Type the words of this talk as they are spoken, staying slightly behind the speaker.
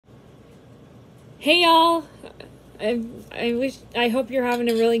Hey y'all, I hope you're having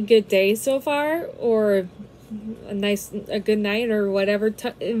a really good day so far, or a good night, or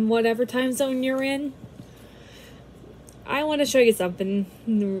in whatever time zone you're in. I want to show you something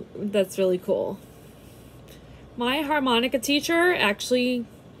that's really cool. My harmonica teacher actually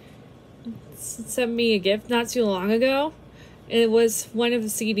sent me a gift not too long ago. It was one of the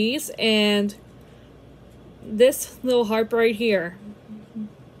CDs, and this little harp right here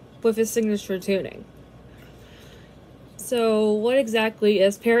with his signature tuning. So what exactly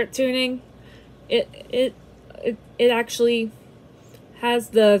is Parrott tuning? It actually has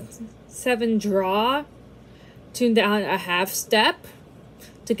the 7 draw tuned down a half step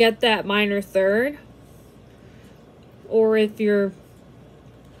to get that minor third. Or if you're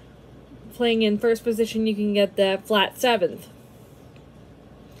playing in first position, you can get that flat 7th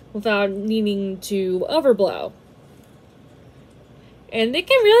without needing to overblow. And they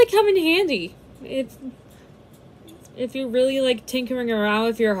can really come in handy if you really like tinkering around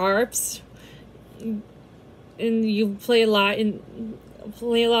with your harps and you play a lot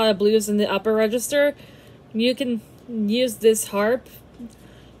of blues in the upper register. You can use this harp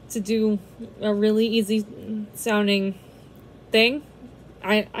to do a really easy sounding thing.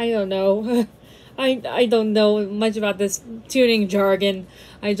 I don't know. I don't know much about this tuning jargon.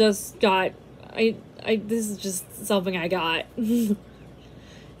 This is just something I got.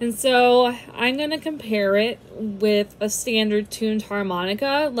 And so I'm going to compare it with a standard tuned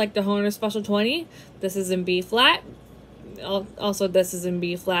harmonica like the Hohner Special 20. This is in B flat. Also, this is in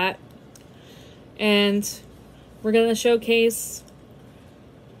B flat. And we're going to showcase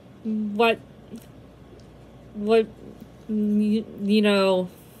what cool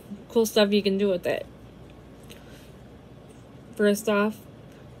stuff you can do with it. First off,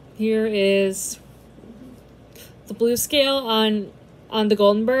 here is the blues scale on the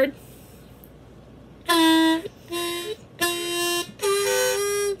Golden Bird.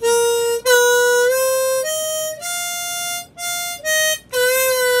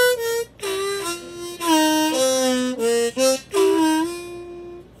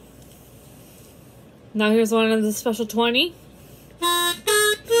 Now here's one of the Special 20.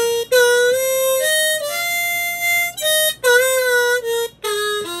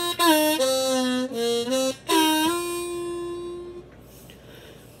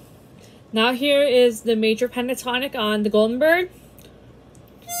 Now here is the major pentatonic on the Golden Bird.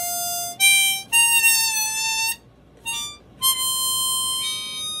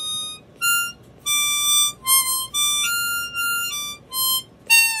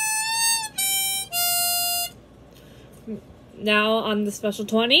 Now on the Special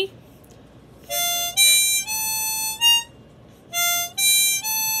 20.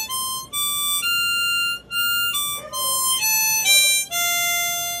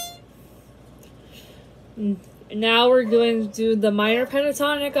 Now we're going to do the minor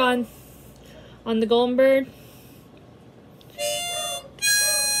pentatonic on the Golden Bird.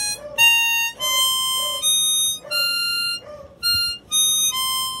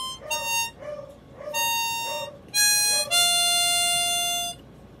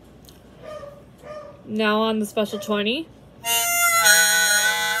 Now on the Special 20.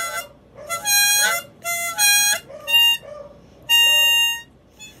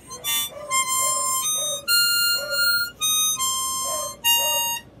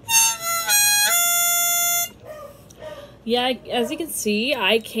 Yeah, as you can see,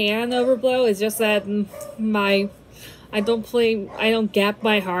 I can overblow. It's just that I don't gap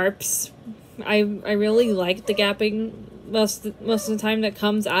my harps. I really like the gapping most of the time that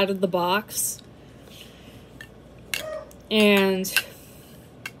comes out of the box. And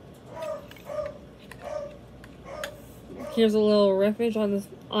here's a little riffage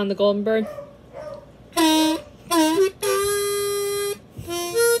on the Golden Bird.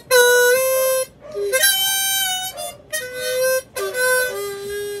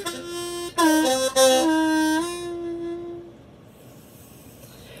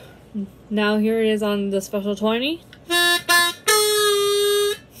 Now here it is on the Special 20.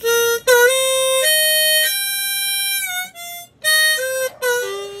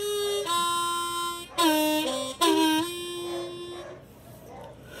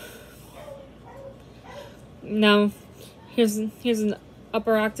 Now here's an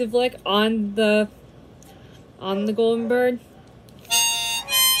upper octave lick on the Golden Bird.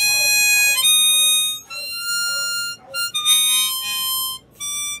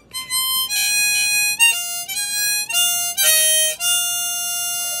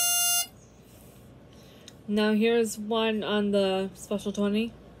 Now here's one on the Special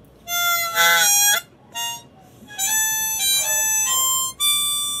 20.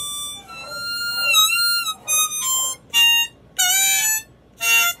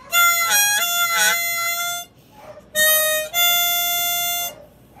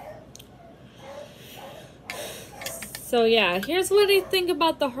 So yeah, here's what I think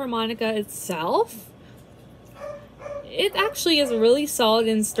about the harmonica itself. It actually is a really solid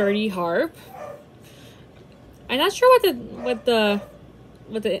and sturdy harp. I'm not sure what the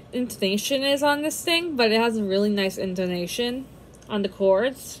intonation is on this thing, but it has a really nice intonation on the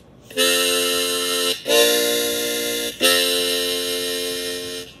chords.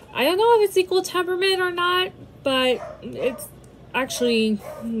 I don't know if it's equal temperament or not, but it's actually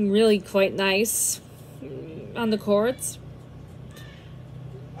really quite nice on the chords.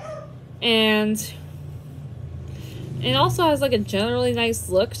 And it also has like a generally nice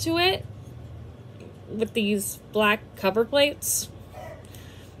look to it with these black cover plates.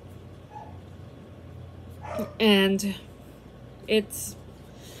 And it's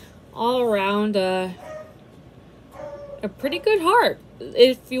all around a pretty good harp.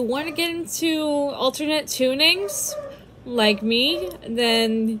 If you want to get into alternate tunings like me,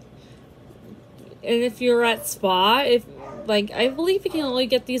 then, and if you're at spa, I believe you can only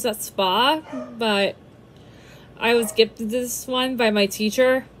get these at spa, but I was gifted this one by my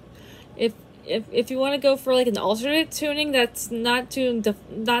teacher. If you want to go for like an alternate tuning that's not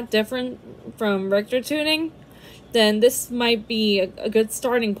different from Richter tuning, then this might be a good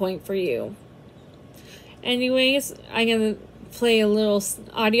starting point for you. Anyways, I'm gonna play a little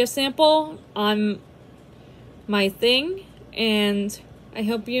audio sample on my thing, and I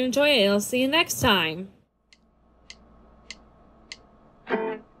hope you enjoy it. I'll see you next time.